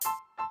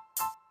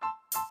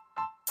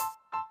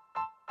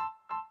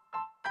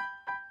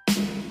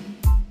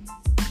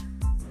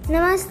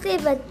नमस्ते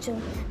बच्चों,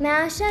 मैं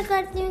आशा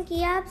करती हूँ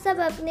कि आप सब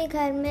अपने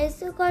घर में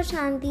सुख और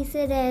शांति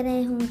से रह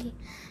रहे होंगे।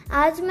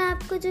 आज मैं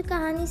आपको जो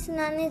कहानी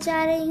सुनाने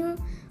जा रही हूँ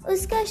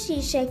उसका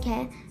शीर्षक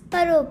है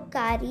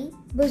परोपकारी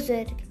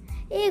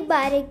बुजुर्ग। एक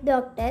बार एक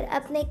डॉक्टर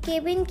अपने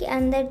केबिन के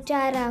अंदर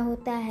जा रहा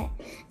होता है।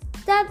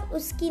 तब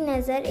उसकी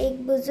नज़र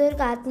एक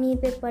बुजुर्ग आदमी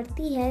पे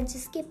पड़ती है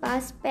जिसके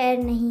पास पैर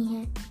नहीं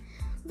है।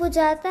 वो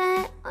जाता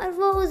है और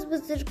वो उस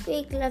बुजुर्ग को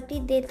एक लकड़ी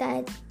देता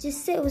है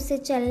जिससे उसे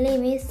चलने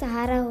में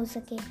सहारा हो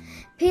सके।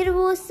 फिर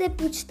वो उससे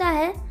पूछता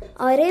है,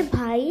 अरे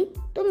भाई,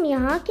 तुम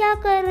यहाँ क्या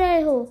कर रहे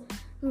हो?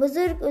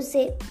 बुजुर्ग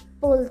उसे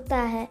बोलता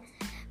है,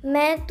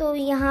 मैं तो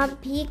यहाँ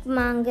भीख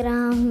मांग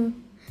रहा हूँ।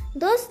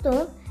 दोस्तों,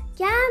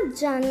 क्या आप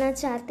जानना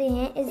चाहते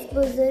हैं इस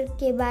बुजुर्ग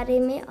के बारे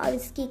में और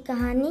इसकी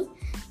कहानी?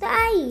 तो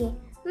आइए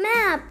मैं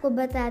आपको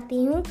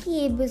बताती हूँ कि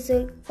ये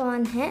बुजुर्ग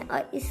कौन है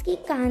और इसकी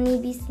कहानी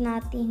भी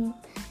सुनाती हूँ।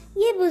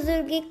 ये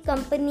बुजुर्ग एक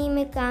कंपनी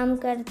में काम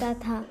करता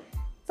था,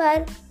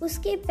 पर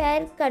उसके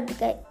पैर कट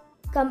गए।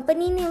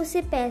 कंपनी ने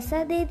उसे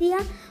पैसा दे दिया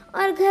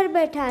और घर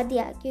बैठा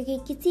दिया, क्योंकि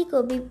किसी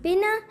को भी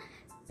बिना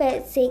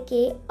पैसे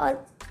के और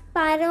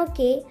पैरों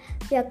के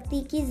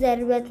व्यक्ति की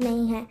ज़रूरत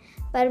नहीं है।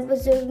 पर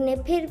बुजुर्ग ने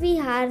फिर भी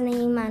हार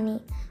नहीं मानी।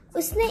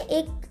 उसने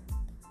एक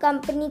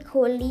कंपनी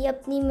खोल ली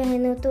अपनी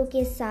मेहनतों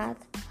के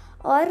साथ,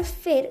 और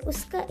फिर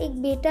उसका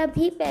एक बेटा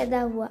भी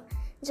पैदा हुआ।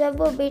 जब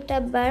वो बेटा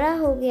बड़ा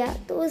हो गया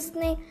तो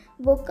उसने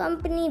वो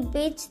कंपनी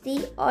बेच दी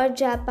और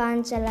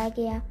जापान चला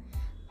गया।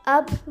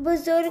 अब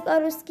बुजुर्ग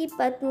और उसकी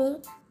पत्नी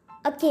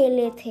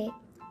अकेले थे।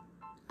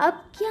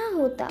 अब क्या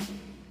होता?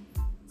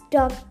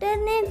 डॉक्टर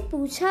ने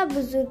पूछा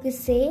बुजुर्ग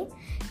से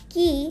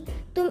कि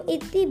तुम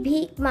इतनी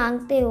भीख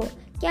मांगते हो,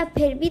 क्या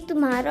फिर भी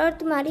तुम्हारा और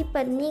तुम्हारी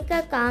पत्नी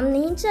का काम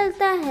नहीं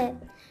चलता है?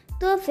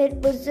 तो फिर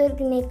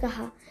बुजुर्ग ने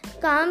कहा,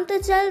 काम तो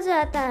चल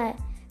जाता है,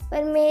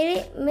 पर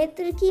मेरे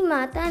मित्र की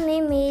माता ने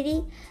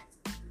मेरी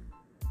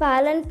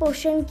पालन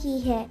पोषण की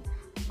है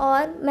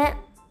और मैं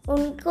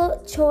उनको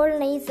छोड़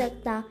नहीं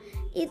सकता।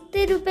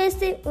 इतने रुपए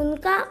से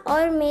उनका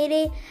और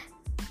मेरे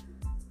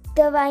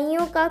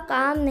दवाइयों का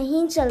काम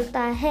नहीं चलता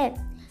है।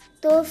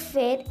 तो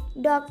फिर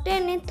डॉक्टर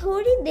ने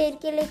थोड़ी देर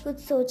के लिए कुछ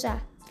सोचा,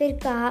 फिर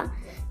कहा,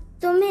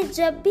 तुम्हें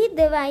जब भी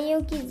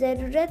दवाइयों की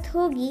ज़रूरत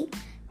होगी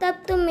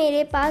तब तुम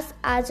मेरे पास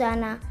आ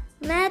जाना,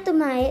 मैं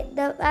तुम्हें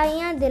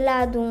दवाइयाँ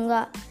दिला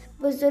दूँगा।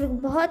 बुजुर्ग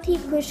बहुत ही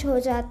खुश हो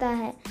जाता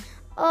है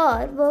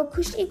और वो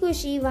खुशी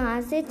खुशी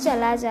वहाँ से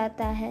चला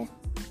जाता है।